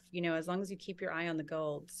life, as long as you keep your eye on the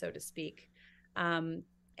goal, so to speak. Um,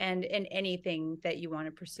 and in anything that you want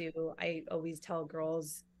to pursue, I always tell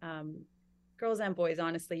girls, girls and boys,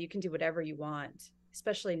 honestly, you can do whatever you want,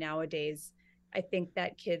 especially nowadays. I think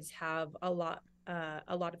that kids have a lot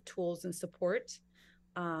of tools and support,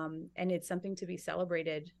 and it's something to be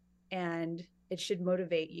celebrated. And it should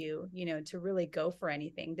motivate you, to really go for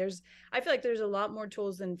anything. I feel like there's a lot more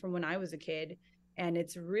tools than from when I was a kid, and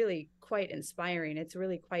it's really quite inspiring. It's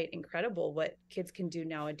really quite incredible what kids can do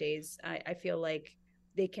nowadays. I feel like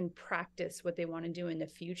they can practice what they want to do in the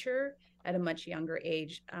future at a much younger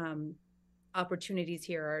age. Opportunities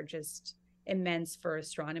here are just immense for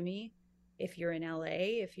astronomy. If you're in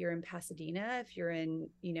LA, if you're in Pasadena, if you're in,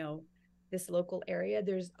 this local area,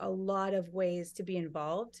 there's a lot of ways to be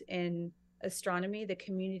involved in astronomy. The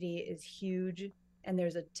community is huge and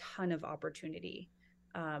there's a ton of opportunity.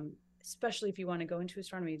 Especially if you want to go into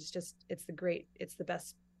astronomy, it's the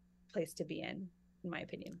best place to be in my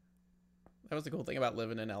opinion. That was the cool thing about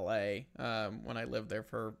living in LA. When I lived there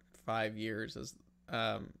for 5 years, is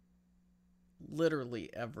um, literally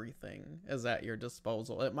everything is at your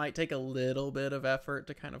disposal. It might take a little bit of effort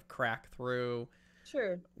to kind of crack through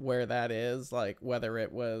Sure. where that is, like whether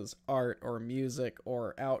it was art or music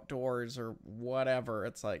or outdoors or whatever.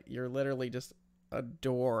 It's like you're literally just a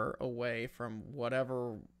door away from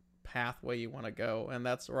whatever pathway you want to go. And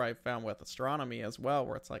that's where I found with astronomy as well,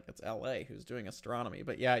 where it's like it's LA who's doing astronomy.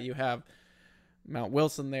 But yeah, you have Mount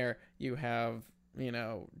Wilson there, you have,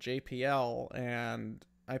 JPL, and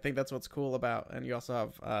I think that's what's cool about, and you also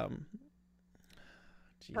have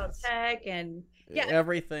Jesus, Tech and yeah,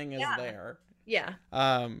 everything is yeah, there. yeah.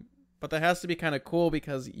 But that has to be kind of cool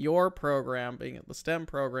because your program, being the STEM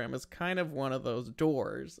program, is kind of one of those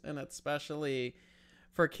doors, and especially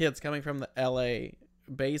for kids coming from the LA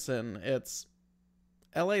basin,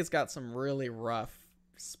 LA's got some really rough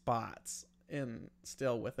spots in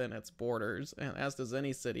still within its borders, and as does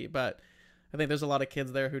any city. But I think there's a lot of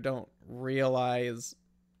kids there who don't realize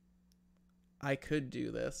I could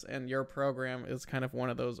do this, and your program is kind of one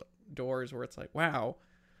of those doors where it's like, wow,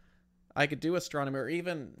 I could do astronomy or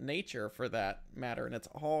even nature for that matter, and it's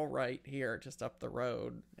all right here, just up the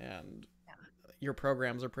road. And your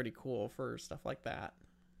programs are pretty cool for stuff like that.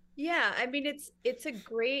 Yeah, I mean it's a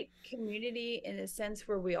great community in a sense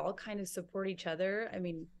where we all kind of support each other. I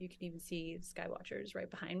mean, you can even see Skywatchers right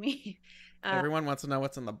behind me. Uh, Everyone wants to know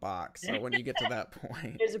what's in the box, so when you get to that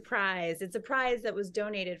point, there's a prize. It's a prize that was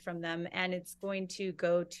donated from them, and it's going to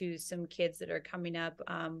go to some kids that are coming up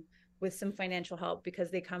with some financial help because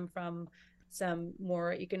they come from some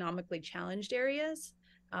more economically challenged areas.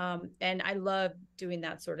 And I love doing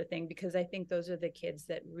that sort of thing because I think those are the kids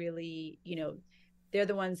that really, they're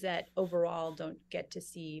the ones that overall don't get to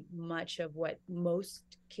see much of what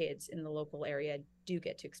most kids in the local area do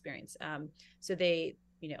get to experience. So they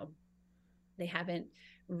haven't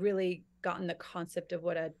really gotten the concept of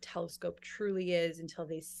what a telescope truly is until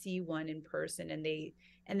they see one in person,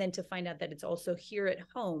 and then to find out that it's also here at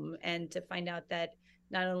home, and to find out that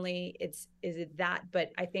not only is it that,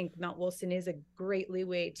 but I think Mount Wilson is a great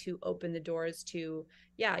leeway to open the doors to,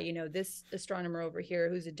 yeah, this astronomer over here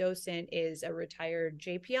who's a docent is a retired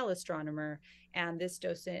JPL astronomer, and this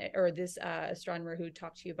docent or this astronomer who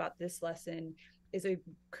talked to you about this lesson is a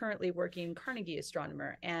currently working Carnegie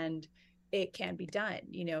astronomer, and it can be done.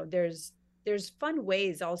 There's fun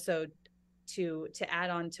ways also to add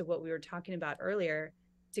on to what we were talking about earlier.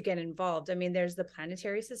 to get involved. I mean, there's the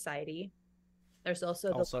Planetary Society. There's also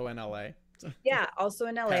the, Also in LA. yeah, also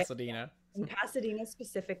in LA, Pasadena. in Pasadena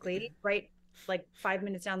specifically, right? Like 5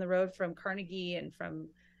 minutes down the road from Carnegie and from,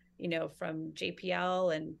 from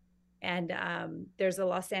JPL, and there's a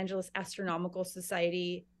Los Angeles Astronomical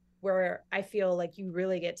Society, where I feel like you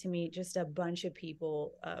really get to meet just a bunch of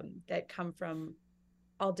people that come from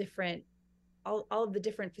all different, all of the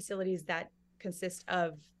different facilities that consist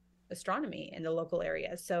of astronomy in the local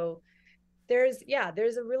area. So there's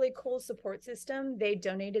a really cool support system. They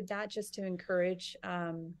donated that just to encourage,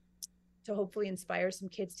 to hopefully inspire some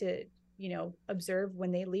kids to, observe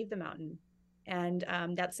when they leave the mountain. And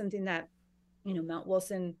that's something that, Mount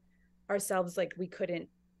Wilson ourselves, like we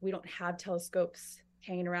don't have telescopes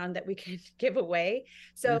hanging around that we can give away.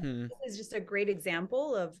 So Mm-hmm. this is just a great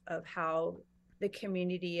example of how the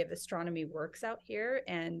community of astronomy works out here.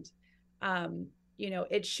 And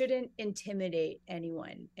it shouldn't intimidate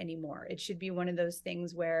anyone anymore. It should be one of those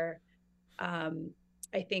things where,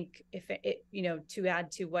 I think if it, to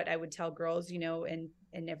add to what I would tell girls, and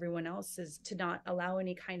everyone else, is to not allow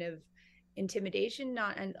any kind of intimidation,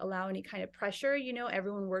 not and allow any kind of pressure.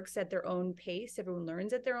 Everyone works at their own pace. Everyone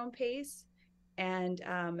learns at their own pace. And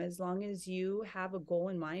as long as you have a goal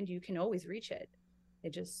in mind, you can always reach it.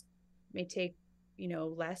 It just may take,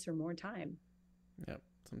 less or more time. Yep.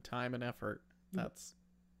 Some time and effort. That's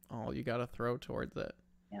all you got to throw towards it.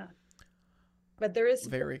 Yeah. But there is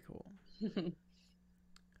very cool.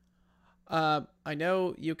 I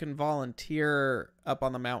know you can volunteer up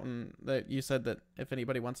on the mountain. That you said that if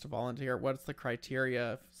anybody wants to volunteer, what's the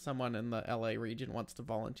criteria if someone in the LA region wants to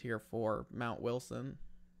volunteer for Mount Wilson?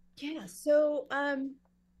 Yeah, so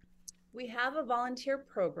we have a volunteer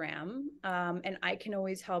program, and I can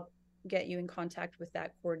always help get you in contact with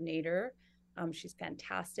that coordinator. She's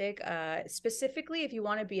fantastic. Specifically, if you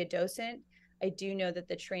want to be a docent, I do know that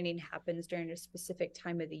the training happens during a specific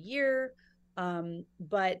time of the year.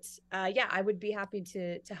 But yeah, I would be happy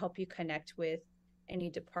to help you connect with any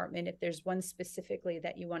department if there's one specifically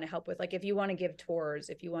that you want to help with. Like if you want to give tours,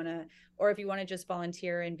 or if you want to just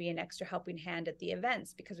volunteer and be an extra helping hand at the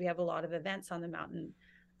events, because we have a lot of events on the mountain.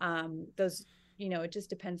 Those, it just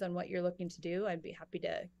depends on what you're looking to do. I'd be happy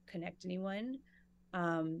to connect anyone.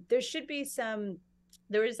 There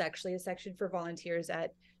is actually a section for volunteers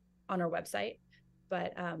on our website,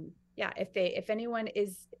 but yeah, if anyone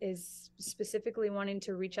is specifically wanting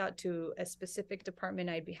to reach out to a specific department,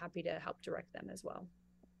 I'd be happy to help direct them as well.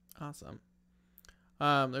 Awesome.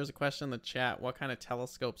 There's a question in the chat. What kind of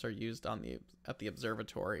telescopes are used at the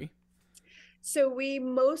observatory? So we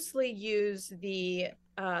mostly use the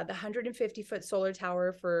 150-foot solar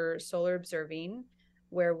tower for solar observing,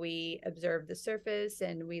 where we observe the surface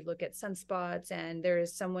and we look at sunspots. And there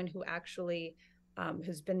is someone who actually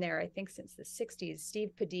who's been there, I think, since the 60s,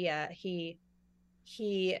 Steve Padilla. He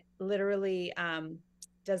literally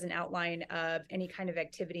does an outline of any kind of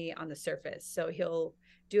activity on the surface. So he'll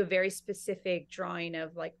do a very specific drawing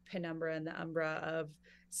of like penumbra and the umbra of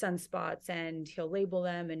sunspots, and he'll label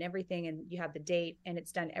them and everything. And you have the date, and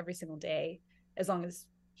it's done every single day as long as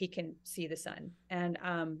he can see the sun. And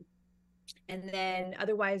then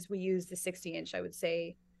otherwise we use the 60-inch, I would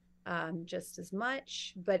say, just as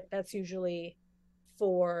much, but that's usually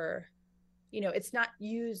for, it's not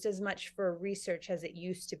used as much for research as it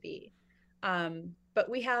used to be. But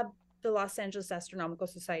we have the Los Angeles Astronomical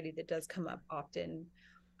Society that does come up often.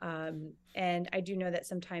 And I do know that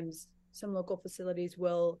sometimes some local facilities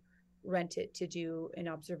will rent it to do an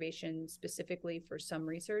observation specifically for some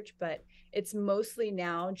research, but it's mostly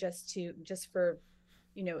now just for,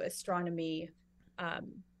 astronomy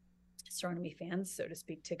fans, so to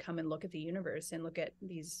speak, to come and look at the universe and look at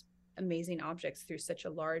these amazing objects through such a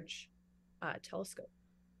large telescope.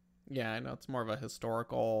 Yeah, I know it's more of a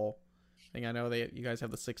historical thing. I know you guys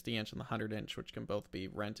have the 60-inch and the 100-inch, which can both be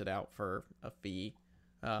rented out for a fee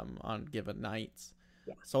on given nights.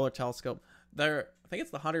 Yeah. Solar telescope. I think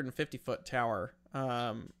it's the 150-foot tower.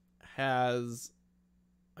 Has,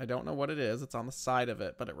 I don't know what it is. It's on the side of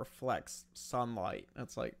it, but it reflects sunlight.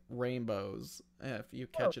 It's like rainbows if you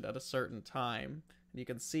catch it at a certain time. You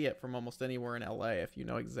can see it from almost anywhere in LA if you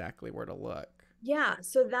know exactly where to look. Yeah,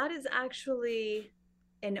 so that is actually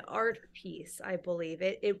an art piece, I believe.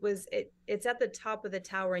 It's at the top of the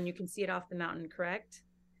tower and you can see it off the mountain, correct?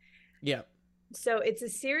 Yeah. So it's a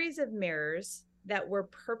series of mirrors that were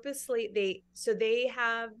purposely they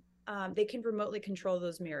can remotely control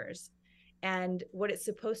those mirrors. And what it's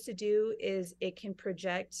supposed to do is it can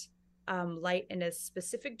project light in a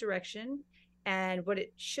specific direction. And what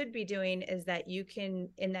it should be doing is that you can,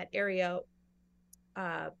 in that area,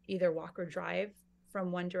 either walk or drive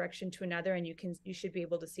from one direction to another, and you should be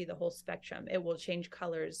able to see the whole spectrum. It will change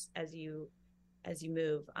colors as you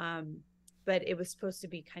move. But it was supposed to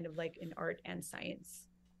be kind of like an art and science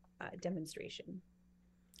demonstration.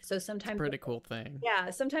 So It's a sometimes, pretty cool thing. yeah,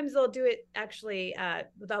 sometimes they'll do it actually.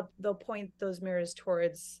 They'll point those mirrors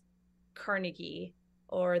towards Carnegie,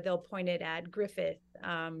 or they'll point it at Griffith,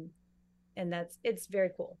 and it's very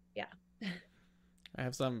cool. Yeah. I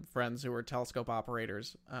have some friends who are telescope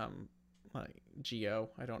operators, like Geo.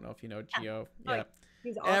 I don't know if you know Geo. Oh, Yeah.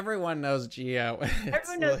 he's awesome. Everyone knows Geo.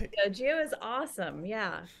 Everyone knows Geo. Geo is awesome.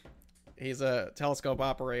 Yeah. He's a telescope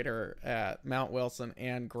operator at Mount Wilson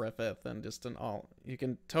and Griffith, and just you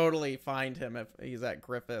can totally find him if he's at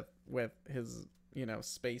Griffith with his,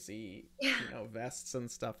 spacey, vests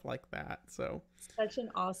and stuff like that. So such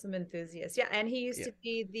an awesome enthusiast. Yeah. And he used to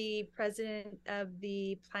be the president of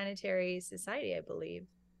the Planetary Society, I believe.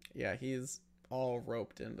 Yeah. He's all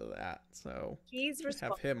roped into that. So he's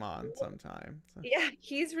have him on sometime. So. Yeah.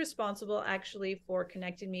 He's responsible actually for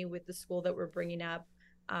connecting me with the school that we're bringing up.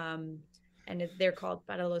 And they're called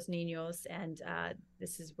Para los Niños, and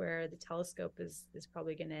this is where the telescope is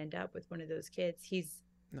probably going to end up with one of those kids. He's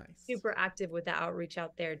nice, super active with the outreach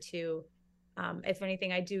out there too. If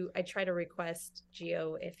anything, I try to request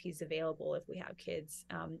Geo if he's available if we have kids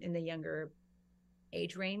in the younger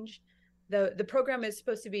age range. The program is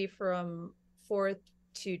supposed to be from 4th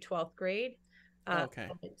to 12th grade. Okay.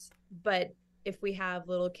 But if we have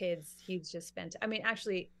little kids, he's just spent. I mean,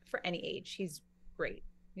 actually, for any age, he's great.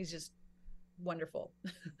 He's just wonderful.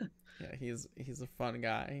 Yeah, he's a fun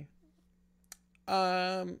guy.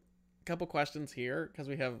 Couple questions here because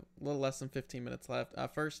we have a little less than 15 minutes left.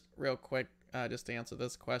 First, real quick, just to answer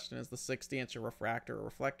this question, is the 60-inch a refractor or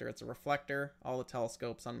reflector? It's a reflector. All the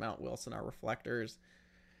telescopes on Mount Wilson are reflectors,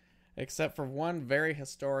 except for one very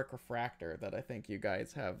historic refractor that I think you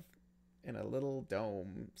guys have in a little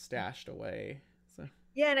dome stashed away. So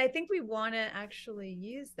yeah, and I think we want to actually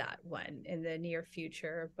use that one in the near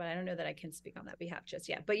future, but I don't know that I can speak on that behalf just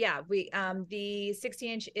yet. But yeah, we the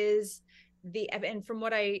 60-inch is and from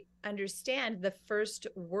what I understand, the first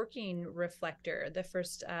working reflector, the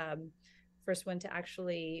first one to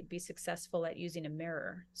actually be successful at using a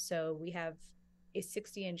mirror. So we have a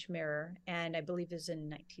 60-inch mirror, and I believe it was in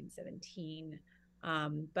 1917.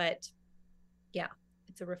 But yeah,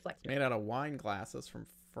 it's a reflector. It's made out of wine glasses from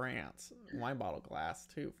France, wine bottle glass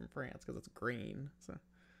too from France, because it's green. So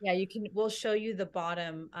yeah, we'll show you the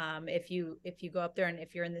bottom if you go up there, and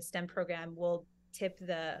if you're in the STEM program, we'll tip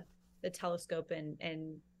the telescope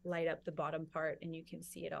and light up the bottom part, and you can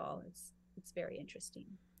see it all. It's very interesting.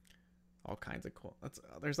 All kinds of cool.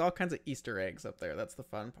 There's all kinds of Easter eggs up there. That's the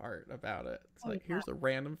fun part about it. It's like, here's a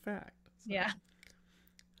random fact. So,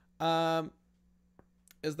 yeah.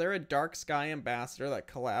 Is there a dark sky ambassador that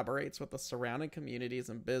collaborates with the surrounding communities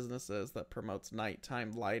and businesses that promotes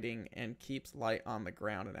nighttime lighting and keeps light on the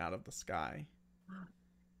ground and out of the sky?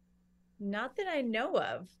 Not that I know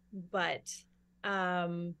of, but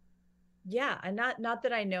yeah, not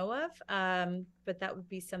that I know of. But that would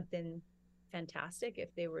be something fantastic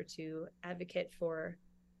if they were to advocate for,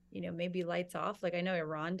 maybe lights off. Like I know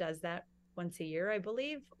Iran does that once a year, I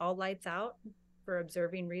believe, all lights out for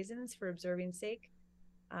observing reasons, for observing sake.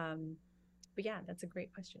 But yeah, that's a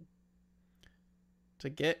great question. To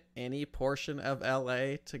get any portion of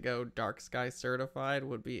LA to go dark sky certified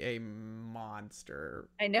would be a monster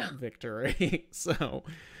victory. So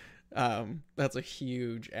that's a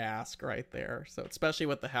huge ask right there. So especially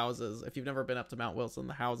with the houses, if you've never been up to Mount Wilson,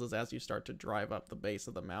 the houses as you start to drive up the base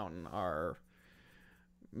of the mountain are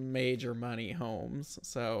major money homes.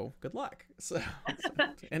 So good luck. So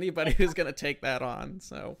anybody who's going to take that on.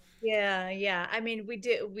 So yeah. I mean,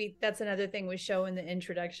 that's another thing we show in the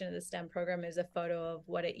introduction of the STEM program is a photo of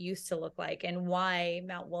what it used to look like and why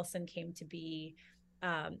Mount Wilson came to be.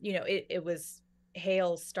 It was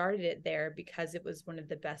Hale started it there because it was one of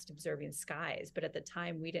the best observing skies. But at the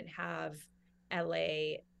time, we didn't have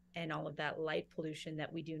LA and all of that light pollution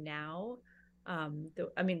that we do now.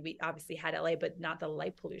 We obviously had LA, but not the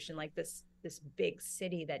light pollution, like this big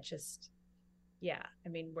city that just, yeah, I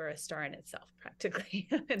mean, we're a star in itself practically.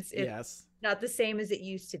 It's not the same as it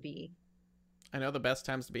used to be. I know the best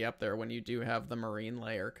times to be up there when you do have the marine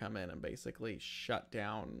layer come in and basically shut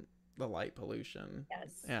down the light pollution.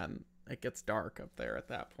 Yes. And it gets dark up there at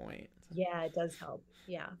that point. Yeah, it does help.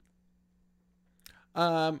 Yeah.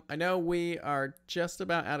 I know we are just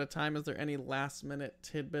about out of time. Is there any last minute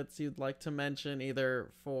tidbits you'd like to mention,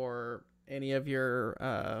 either for any of your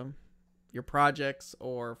projects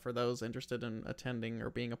or for those interested in attending or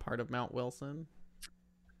being a part of Mount Wilson?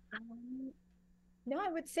 No,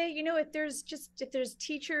 I would say, if there's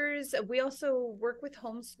teachers, we also work with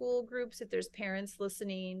homeschool groups if there's parents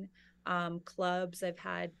listening, clubs. I've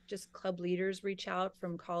had just club leaders reach out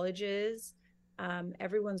from colleges.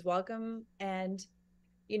 Everyone's welcome. And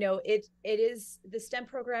it is the STEM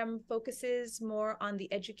program focuses more on the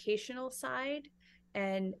educational side.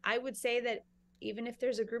 And I would say that even if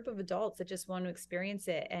there's a group of adults that just want to experience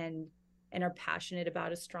it and are passionate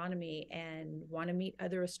about astronomy and want to meet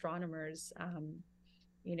other astronomers,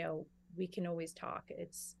 you know, we can always talk.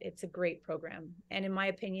 It's a great program. And in my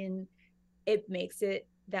opinion, it makes it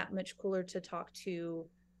that much cooler to talk to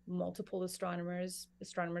multiple astronomers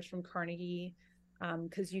from Carnegie,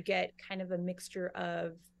 because you get kind of a mixture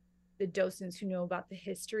of the docents who know about the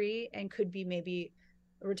history and could be maybe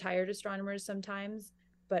retired astronomers sometimes,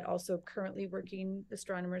 but also currently working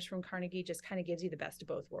astronomers from Carnegie. Just kind of gives you the best of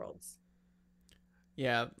both worlds.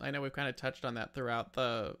 Yeah, I know we've kind of touched on that throughout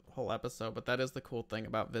the whole episode, but that is the cool thing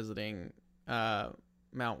about visiting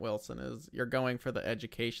Mount Wilson is you're going for the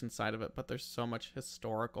education side of it, but there's so much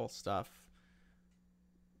historical stuff,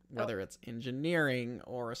 Oh, whether it's engineering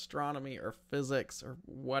or astronomy or physics or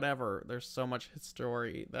whatever. There's so much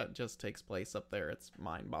history that just takes place up there. It's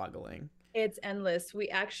mind-boggling. it's endless. We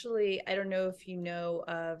actually, I don't know if you know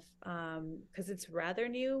of, because it's rather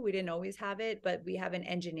new. We didn't always have it, but we have an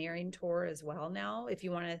engineering tour as well now. If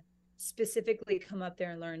you want to specifically come up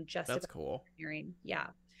there and learn just That's about cool. engineering, yeah.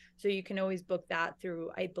 So you can always book that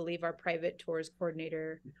through, I believe, our private tours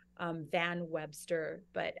coordinator, Van Webster.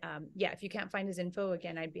 But yeah, if you can't find his info,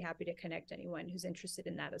 again, I'd be happy to connect anyone who's interested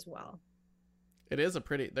in that as well. It is a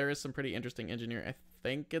pretty. There is some pretty interesting engineering. I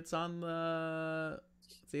think it's on the.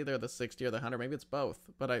 It's either the 60 or the 100. Maybe it's both.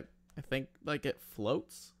 But I think like it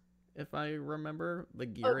floats. If I remember, the Oh,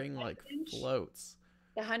 gearing like 100 inch. floats.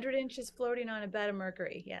 The 100 inch is floating on a bed of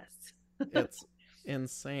mercury. Yes. It's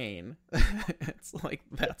insane. It's like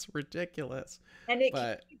that's ridiculous. And it can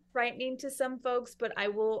But be frightening to some folks, but I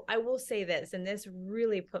will say this, and this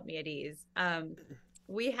really put me at ease.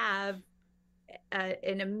 We have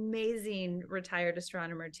an amazing retired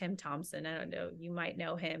astronomer, Tim Thompson. I don't know, you might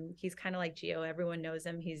know him. He's kind of like Geo. Everyone knows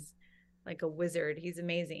him. He's like a wizard. He's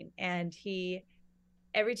amazing. And he,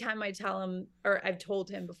 every time I tell him, or I've told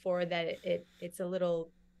him before that it's a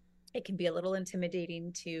little, it can be a little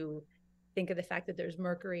intimidating to think of the fact that there's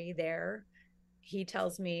mercury there. He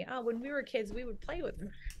tells me, oh, when we were kids, we would play with,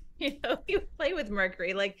 we would play with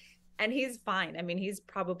mercury. Like, and he's fine. I mean, he's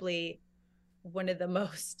probably one of the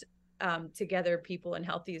most together people and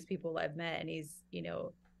healthiest people I've met. And he's a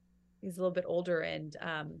little bit older, and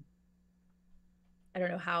I don't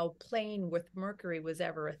know how playing with mercury was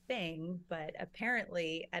ever a thing, but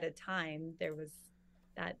apparently at a time there was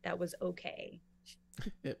that was okay.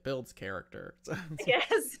 it builds character.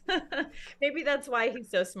 Yes. Maybe that's why he's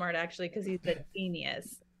so smart, actually, because he's a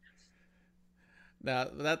genius. Now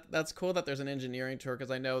that's cool that there's an engineering tour because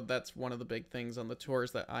I know that's one of the big things on the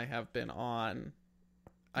tours that I have been on.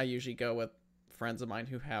 I usually go with friends of mine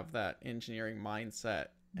who have that engineering mindset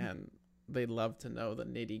and they love to know the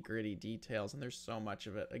nitty gritty details. And there's so much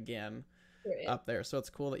of it again There is. up there. So it's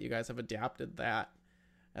cool that you guys have adapted that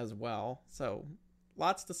as well. So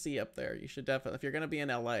lots to see up there. You should definitely, if you're going to be in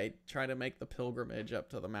LA, try to make the pilgrimage up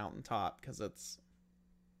to the mountaintop because it's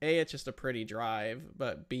just a pretty drive,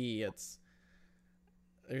 but B,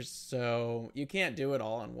 you can't do it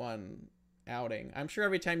all in one outing. I'm sure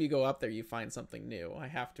every time you go up there, you find something new. I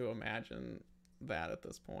have to imagine that at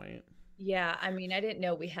this point. Yeah, I mean, I didn't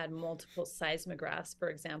know we had multiple seismographs, for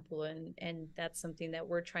example, and that's something that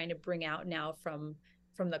we're trying to bring out now from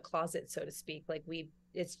the closet, so to speak. Like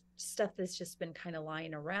it's stuff that's just been kind of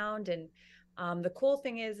lying around. And the cool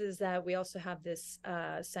thing is that we also have this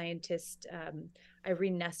scientist,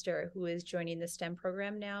 Irene Nestor, who is joining the STEM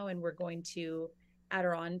program now, and we're going to add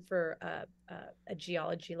her on for a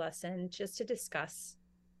geology lesson just to discuss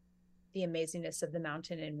the amazingness of the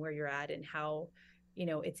mountain and where you're at and how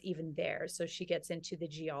it's even there. So she gets into the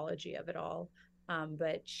geology of it all.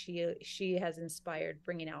 But she has inspired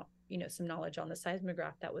bringing out some knowledge on the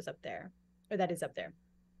seismograph that was up there, or that is up there.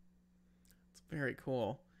 It's very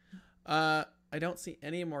cool. I don't see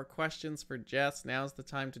any more questions for Jess. Now's the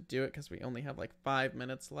time to do it because we only have like 5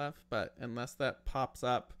 minutes left. But unless that pops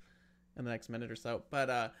up in the next minute or so.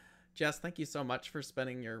 But Jess, thank you so much for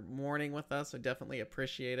spending your morning with us. I definitely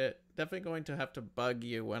appreciate it. Definitely going to have to bug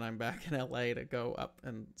you when I'm back in LA to go up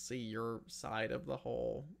and see your side of the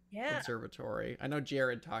whole Yeah. observatory. I know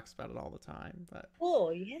Jared talks about it all the time, but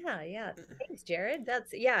Cool. Yeah. Yeah. Thanks, Jared.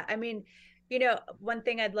 That's, yeah. I mean, one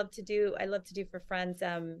thing I love to do for friends,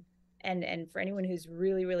 and for anyone who's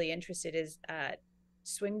really, really interested is,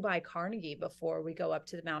 swing by Carnegie before we go up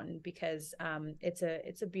to the mountain, because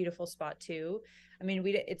it's a beautiful spot too. I mean,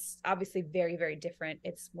 it's obviously very, very different.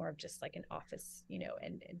 It's more of just like an office,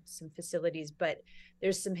 and some facilities, but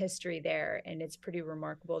there's some history there, and it's pretty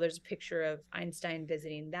remarkable. There's a picture of Einstein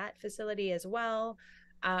visiting that facility as well.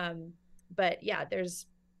 But yeah, there's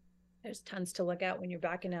tons to look at when you're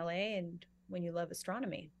back in LA and when you love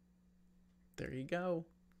astronomy. There you go.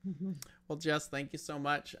 Well, Jess, thank you so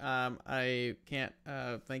much. I can't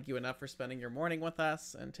thank you enough for spending your morning with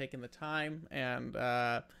us and taking the time. And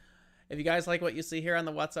if you guys like what you see here on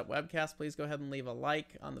the What's Up webcast, please go ahead and leave a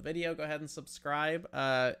like on the video. Go ahead and subscribe.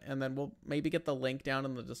 And then we'll maybe get the link down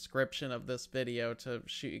in the description of this video to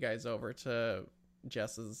shoot you guys over to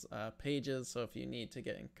Jess's pages. So if you need to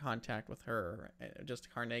get in contact with her,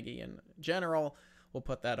 just Carnegie in general, we'll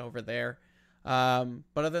put that over there. But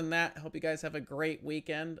other than that, I hope you guys have a great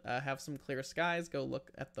weekend. Have some clear skies. Go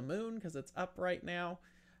look at the moon because it's up right now.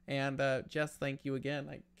 And Jess, thank you again.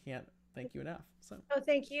 I can't thank you enough. So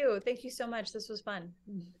thank you so much. This was fun.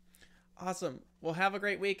 Awesome. Well, have a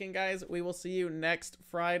great weekend, guys. We will see you next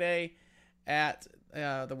Friday at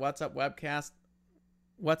the What's Up webcast.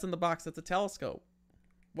 What's in the box? It's a telescope.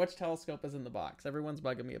 Which telescope is in the box? Everyone's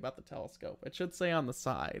bugging me about the telescope. It should say on the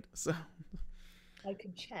side. So I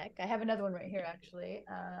could check. I have another one right here, actually.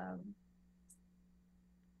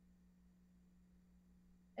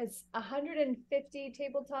 It's 150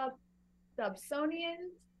 tabletop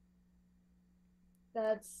Dobsonian.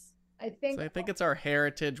 That's, I think. So I think it's our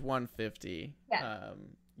Heritage 150. Yeah.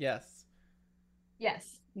 Yes.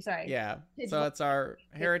 Yes. I'm sorry. Yeah. So it's our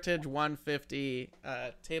Heritage 150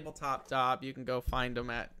 tabletop Dob. You can go find them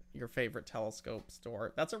at your favorite telescope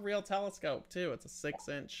store. That's a real telescope too. It's a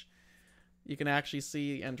 6-inch. You can actually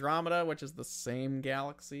see Andromeda, which is the same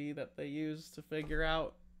galaxy that they used to figure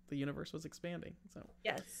out the universe was expanding. So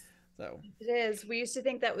yes. So it is. We used to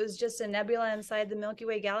think that was just a nebula inside the Milky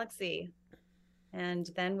Way galaxy. And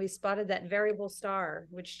then we spotted that variable star,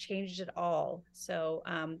 which changed it all. So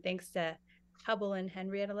thanks to Hubble and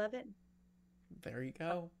Henrietta Leavitt. There you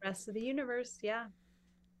go. Rest of the universe. Yeah.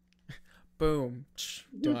 Boom.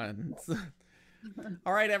 Done.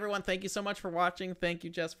 All right, everyone. Thank you so much for watching. Thank you,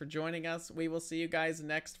 Jess, for joining us. We will see you guys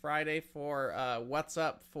next Friday for What's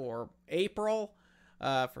Up for April,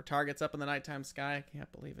 for Targets Up in the Nighttime Sky. I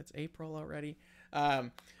can't believe it's April already.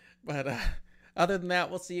 But other than that,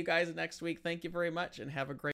 we'll see you guys next week. Thank you very much and have a great